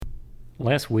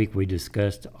Last week we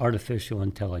discussed artificial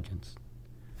intelligence.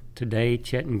 Today,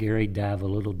 Chet and Gary dive a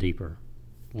little deeper.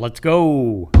 Let's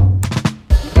go!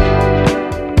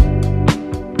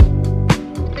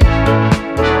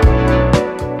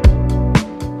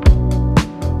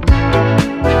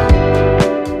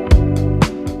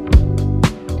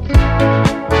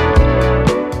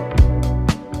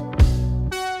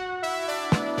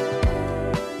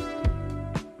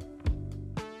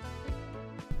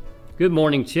 Good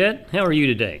morning, Chet. How are you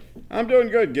today? I'm doing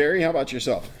good, Gary. How about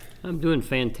yourself? I'm doing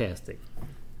fantastic.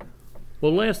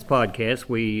 Well, last podcast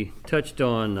we touched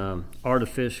on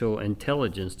artificial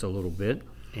intelligence a little bit,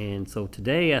 and so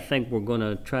today I think we're going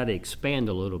to try to expand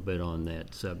a little bit on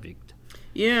that subject.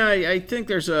 Yeah, I think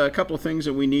there's a couple of things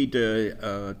that we need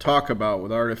to talk about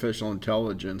with artificial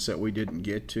intelligence that we didn't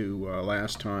get to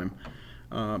last time.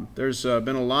 There's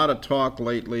been a lot of talk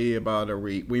lately about are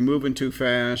we moving too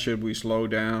fast? Should we slow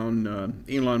down?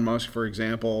 Elon Musk, for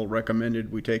example,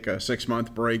 recommended we take a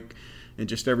 6-month break and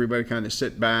just everybody kind of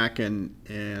sit back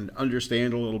and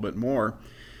understand a little bit more.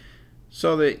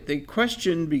 So the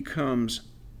question becomes,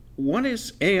 what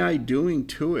is AI doing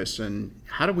to us, and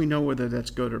how do we know whether that's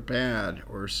good or bad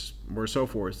or so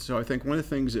forth? So I think one of the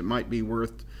things that might be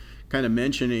worth kind of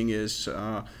mentioning is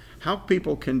how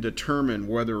people can determine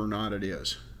whether or not it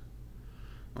is.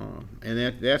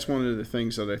 And that's one of the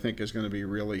things that I think is going to be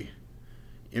really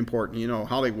important. You know,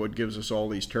 Hollywood gives us all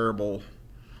these terrible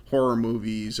horror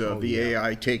movies of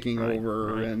AI taking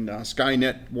over and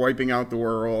Skynet wiping out the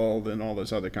world and all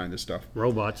this other kind of stuff.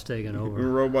 Robots taking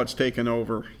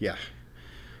over. Yeah.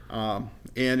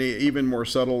 And even more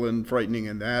subtle and frightening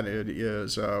in that it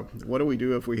is, what do we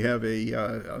do if we have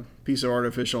a piece of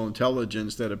artificial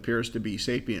intelligence that appears to be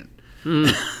sapient?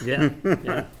 Yeah,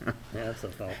 that's a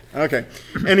thought. Okay.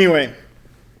 Anyway,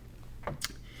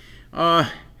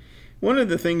 one of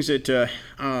the things that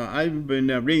I've been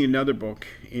reading another book,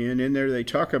 and in there they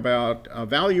talk about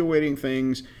evaluating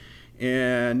things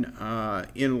and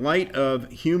in light of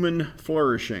human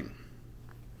flourishing.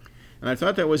 And I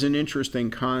thought that was an interesting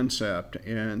concept,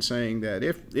 and saying that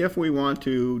if we want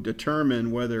to determine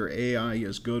whether AI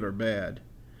is good or bad,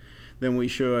 then we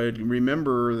should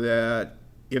remember that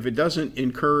if it doesn't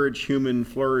encourage human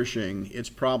flourishing, it's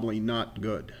probably not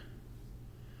good.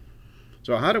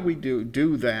 So how do we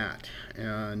do that?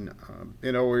 And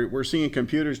we're seeing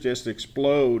computers just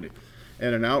explode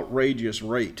at an outrageous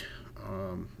rate.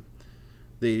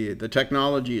 The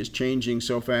technology is changing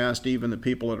so fast, even the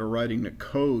people that are writing the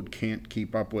code can't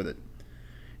keep up with it.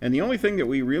 And the only thing that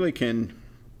we really can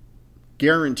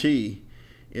guarantee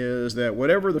is that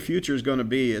whatever the future is going to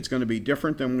be, it's going to be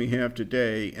different than we have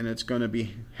today, and it's going to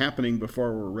be happening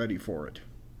before we're ready for it.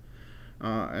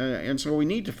 And so we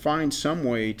need to find some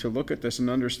way to look at this and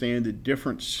understand the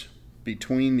difference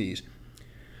between these.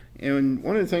 And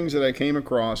one of the things that I came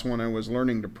across when I was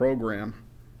learning to program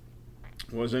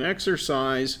was an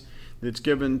exercise that's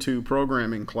given to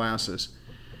programming classes.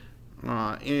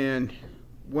 And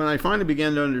when I finally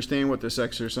began to understand what this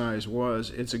exercise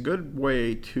was, it's a good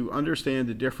way to understand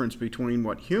the difference between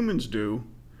what humans do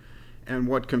and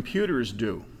what computers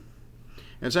do.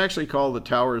 It's actually called the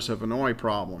Towers of Hanoi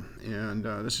problem, and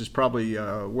this is probably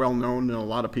well known, and a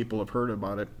lot of people have heard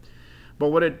about it.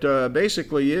 But what it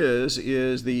basically is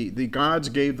the gods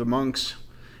gave the monks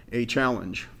a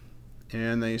challenge.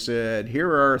 And they said,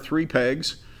 here are 3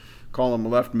 pegs, call them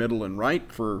left, middle, and right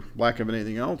for lack of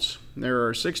anything else. There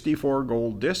are 64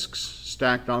 gold discs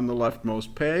stacked on the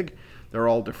leftmost peg. They're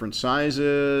all different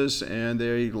sizes, and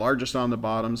the largest on the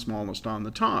bottom, smallest on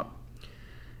the top.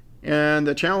 And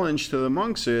the challenge to the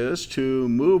monks is to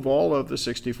move all of the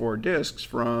 64 discs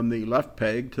from the left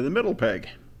peg to the middle peg.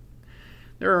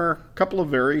 There are a couple of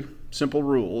very simple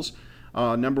rules.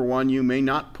 Number 1, you may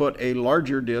not put a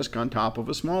larger disc on top of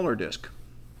a smaller disc.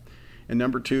 And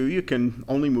number 2, you can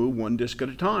only move 1 disc at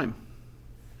a time.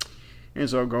 And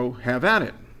so go have at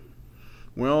it.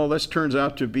 Well, this turns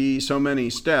out to be so many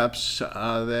steps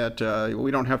that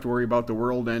we don't have to worry about the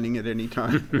world ending at any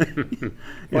time.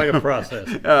 Quite a process.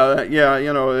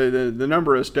 The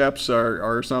number of steps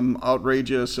are some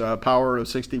outrageous power of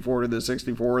 64 to the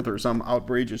 64th or some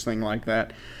outrageous thing like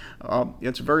that.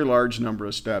 It's a very large number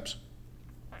of steps.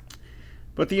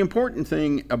 But the important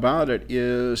thing about it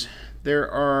is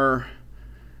there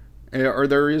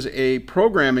is a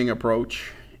programming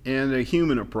approach and a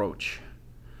human approach.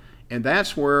 And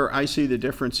that's where I see the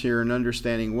difference here in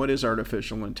understanding what is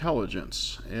artificial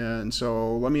intelligence. And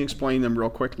so let me explain them real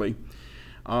quickly.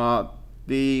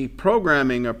 The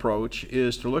programming approach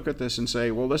is to look at this and say,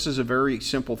 well, this is a very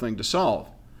simple thing to solve.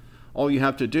 All you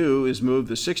have to do is move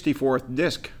the 64th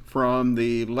disc from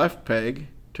the left peg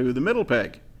to the middle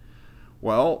peg.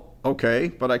 Well, okay,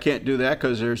 but I can't do that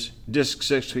because there's disk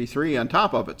 63 on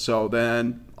top of it. So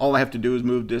then all I have to do is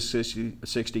move disk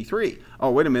 63.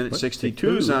 Oh, wait a minute,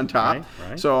 62 is on top.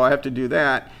 Right. So I have to do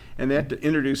that. And that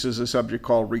introduces a subject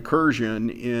called recursion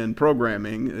in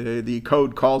programming. The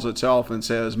code calls itself and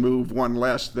says move one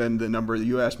less than the number that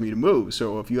you asked me to move.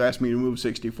 So if you asked me to move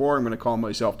 64, I'm going to call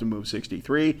myself to move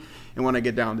 63. And when I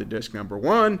get down to disk number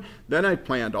 1, then I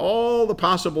planned all the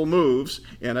possible moves,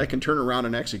 and I can turn around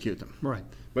and execute them. Right.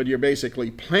 But you're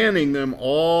basically planning them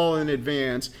all in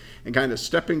advance and kind of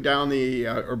stepping down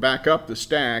or back up the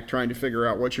stack, trying to figure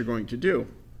out what you're going to do.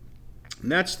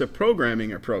 And that's the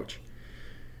programming approach.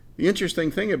 The interesting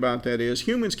thing about that is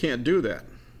humans can't do that.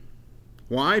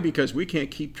 Why? Because we can't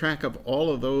keep track of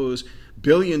all of those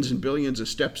billions and billions of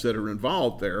steps that are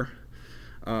involved there.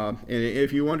 And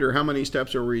if you wonder how many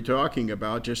steps are we talking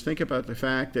about, just think about the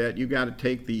fact that you got to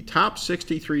take the top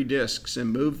 63 disks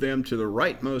and move them to the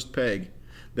rightmost peg.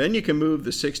 Then you can move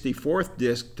the 64th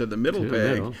disk to the middle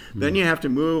peg. Then you have to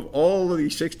move all of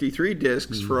these 63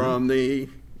 disks from the,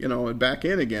 back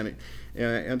in again.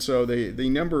 And so the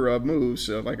number of moves,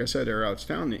 like I said, are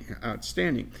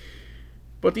outstanding.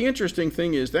 But the interesting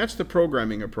thing is that's the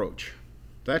programming approach.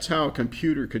 That's how a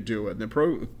computer could do it.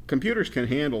 And computers can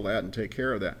handle that and take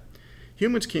care of that.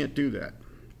 Humans can't do that.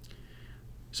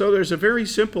 So there's a very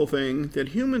simple thing that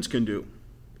humans can do.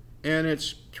 And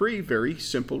it's 3 very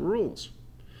simple rules.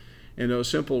 And those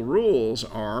simple rules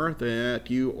are that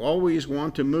you always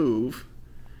want to move.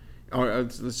 Or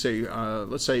let's say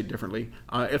it differently.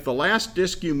 If the last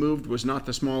disk you moved was not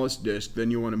the smallest disk,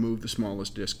 then you want to move the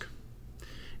smallest disk.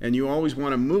 And you always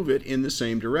want to move it in the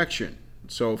same direction.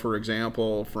 So, for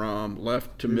example, from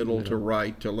left to middle to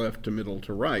right to left to middle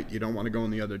to right. You don't want to go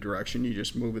in the other direction. You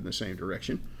just move in the same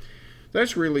direction.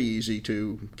 That's really easy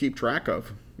to keep track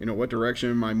of. What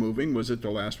direction am I moving? Was it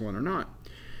the last one or not?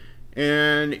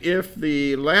 And if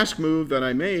the last move that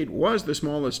I made was the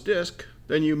smallest disk,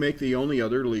 then you make the only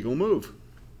other legal move.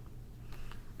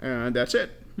 And that's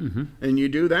it. Mm-hmm. And you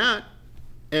do that,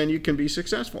 and you can be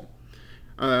successful.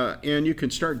 And you can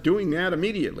start doing that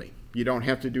immediately. You don't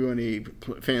have to do any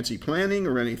fancy planning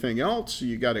or anything else.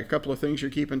 You got a couple of things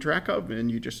you're keeping track of,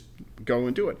 and you just go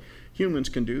and do it. Humans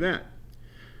can do that.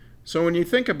 So when you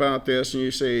think about this and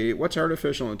you say, what's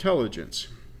artificial intelligence?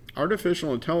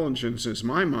 Artificial intelligence, in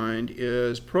my mind,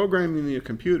 is programming the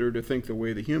computer to think the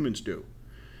way the humans do.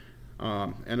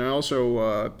 And I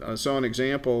also saw an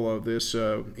example of this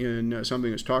in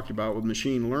something that's talked about with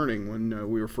machine learning when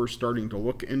we were first starting to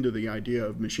look into the idea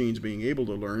of machines being able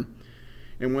to learn.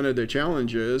 And one of the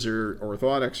challenges or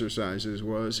thought exercises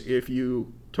was if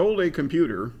you told a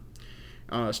computer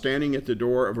standing at the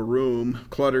door of a room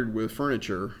cluttered with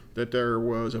furniture that there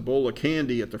was a bowl of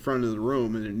candy at the front of the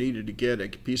room and it needed to get a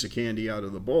piece of candy out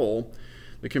of the bowl,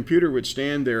 the computer would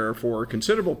stand there for a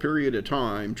considerable period of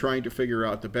time trying to figure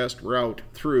out the best route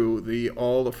through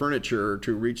all the furniture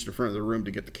to reach the front of the room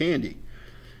to get the candy.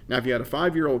 Now, if you had a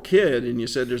 5-year-old kid and you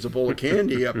said there's a bowl of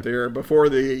candy up there, before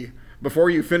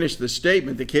you finish the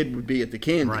statement, the kid would be at the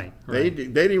candy. Right. They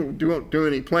didn't do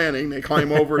any planning. They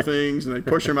climb over things and they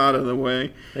push them out of the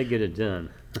way. They get it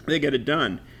done. They get it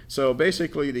done. So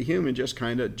basically, the human just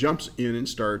kind of jumps in and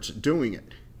starts doing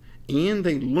it. And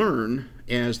they learn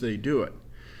as they do it.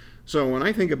 So when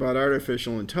I think about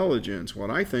artificial intelligence, what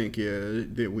I think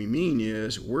is that we mean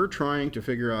is we're trying to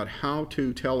figure out how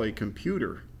to tell a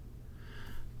computer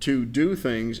to do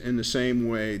things in the same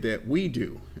way that we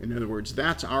do. In other words,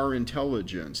 that's our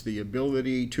intelligence, the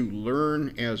ability to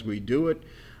learn as we do it,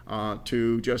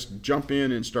 to just jump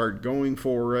in and start going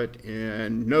for it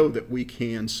and know that we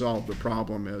can solve the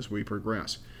problem as we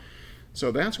progress.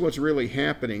 So that's what's really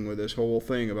happening with this whole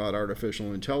thing about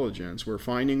artificial intelligence. We're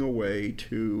finding a way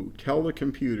to tell the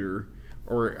computer,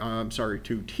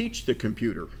 to teach the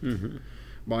computer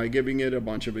by giving it a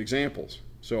bunch of examples.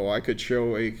 So I could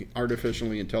show a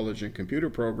artificially intelligent computer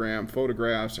program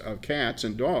photographs of cats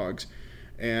and dogs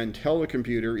and tell the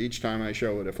computer each time I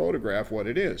show it a photograph what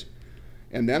it is.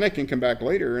 And then I can come back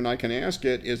later and I can ask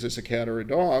it, is this a cat or a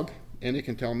dog? And it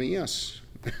can tell me yes.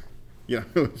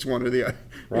 It's one or the other.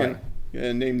 Right.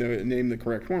 And name the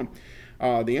correct one.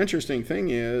 The interesting thing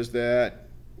is that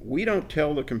we don't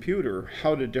tell the computer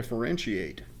how to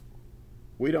differentiate.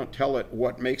 We don't tell it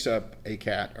what makes up a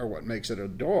cat or what makes it a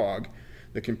dog.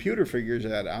 The computer figures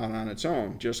that out on its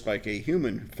own, just like a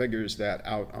human figures that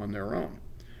out on their own.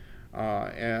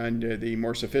 And the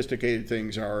more sophisticated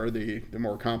things are, the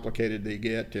more complicated they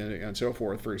get, and so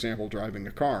forth. For example, driving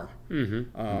a car.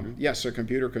 Yes, a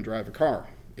computer can drive a car.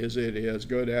 Is it as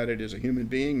good at it as a human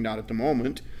being? Not at the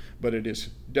moment, but it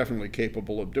is definitely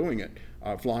capable of doing it.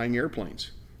 Flying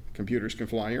airplanes. computers can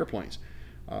fly airplanes.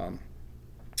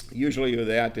 Usually with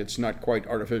that, it's not quite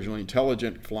artificially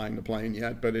intelligent flying the plane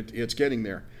yet, but it's getting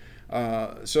there.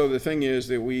 So the thing is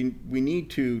that we need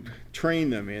to train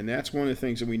them, and that's one of the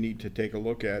things that we need to take a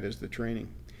look at is the training.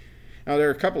 Now, there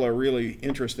are a couple of really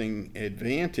interesting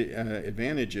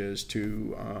advantages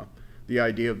to the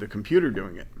idea of the computer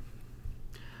doing it.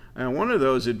 And one of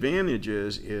those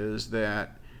advantages is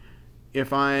that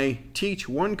if I teach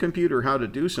one computer how to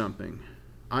do something,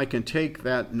 I can take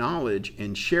that knowledge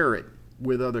and share it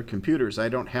with other computers. I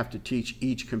don't have to teach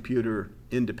each computer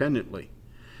independently.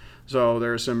 So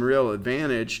there's some real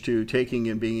advantage to taking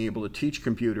and being able to teach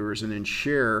computers and then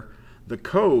share the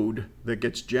code that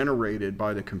gets generated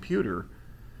by the computer.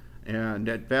 And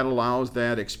that allows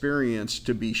that experience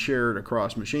to be shared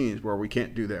across machines, where we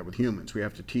can't do that with humans. We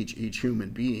have to teach each human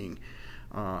being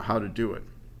how to do it.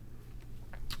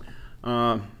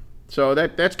 So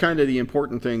that's kind of the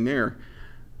important thing there.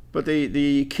 But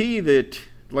the key that,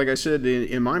 like I said,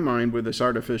 in my mind with this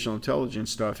artificial intelligence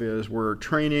stuff is we're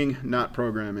training, not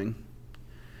programming.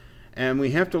 And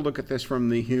we have to look at this from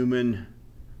the human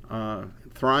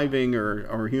thriving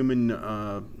or human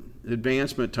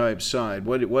advancement type side.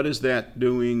 What is that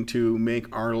doing to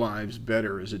make our lives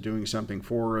better? Is it doing something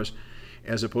for us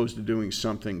as opposed to doing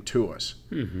something to us?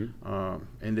 Mm-hmm.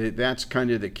 And that's kind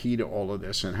of the key to all of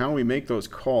this. And how we make those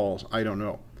calls, I don't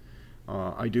know.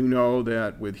 I do know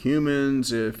that with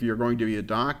humans, if you're going to be a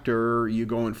doctor, you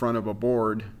go in front of a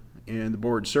board, and the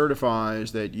board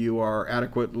certifies that you are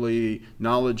adequately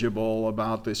knowledgeable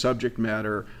about the subject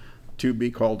matter to be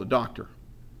called a doctor.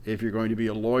 If you're going to be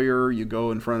a lawyer, you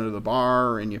go in front of the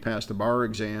bar and you pass the bar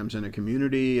exams in a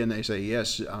community, and they say,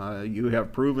 yes, you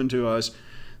have proven to us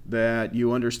that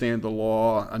you understand the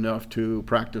law enough to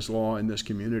practice law in this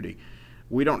community.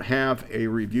 We don't have a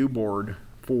review board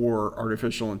for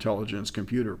artificial intelligence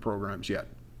computer programs yet.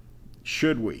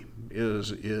 Should we?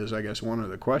 Is I guess one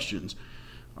of the questions.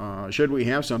 Should we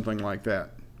have something like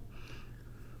that?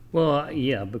 Well,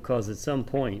 yeah, because at some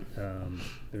point,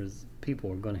 there's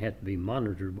people are going to have to be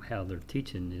monitored how they're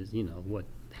teaching is,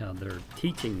 how they're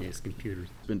teaching these computers.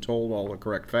 Been told all the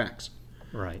correct facts.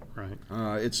 Right.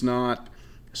 It's not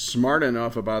smart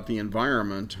enough about the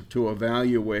environment to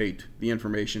evaluate the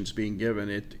information that's being given.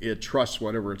 It trusts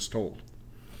whatever it's told.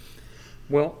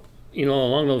 Well,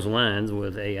 along those lines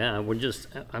with AI,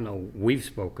 I know we've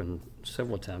spoken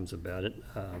several times about it,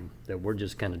 that we're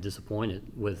just kind of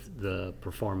disappointed with the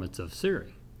performance of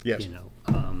Siri. Yes.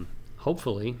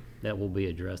 Hopefully that will be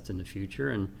addressed in the future,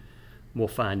 and we'll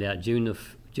find out June the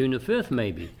 5th,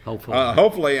 maybe.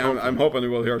 Hopefully. I'm hoping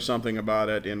we'll hear something about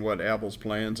it and what Apple's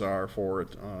plans are for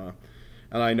it.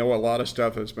 And I know a lot of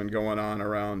stuff that's been going on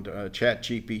around Chat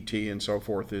GPT and so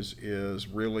forth is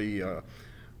really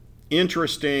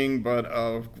interesting, but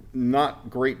of not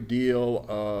great deal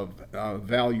of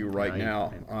value right now.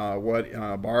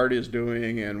 What Bard is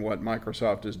doing and what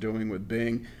Microsoft is doing with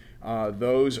Bing,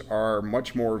 those are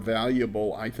much more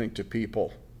valuable, I think, to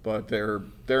people. But they're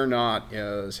not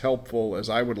as helpful as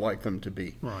I would like them to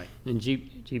be. Right. And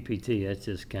GPT, that's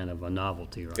just kind of a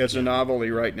novelty right now. It's a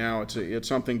novelty right now. It's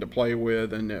something to play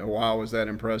with, and wow, is that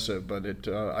impressive. But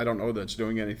I don't know that it's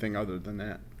doing anything other than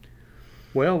that.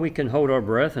 Well, we can hold our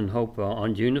breath and hope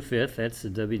on June the 5th, that's the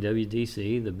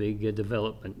WWDC, the big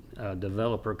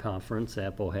developer conference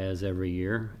Apple has every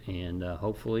year, and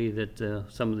hopefully that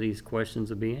some of these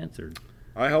questions will be answered.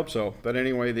 I hope so. But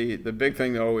anyway, the big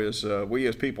thing, though, is we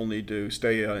as people need to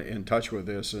stay in touch with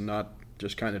this and not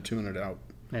just kind of tune it out.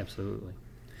 Absolutely.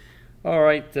 All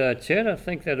right, Chet, I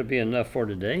think that'll be enough for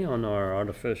today on our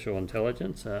artificial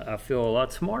intelligence. I feel a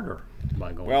lot smarter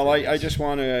by going Well, through this. I just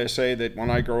want to say that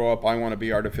when I grow up, I want to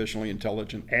be artificially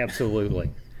intelligent. Absolutely.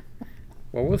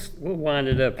 Well, we'll wind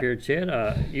it up here,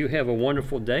 Chet. You have a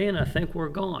wonderful day, and I think we're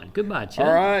gone. Goodbye, Chet.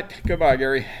 All right. Goodbye,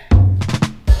 Gary.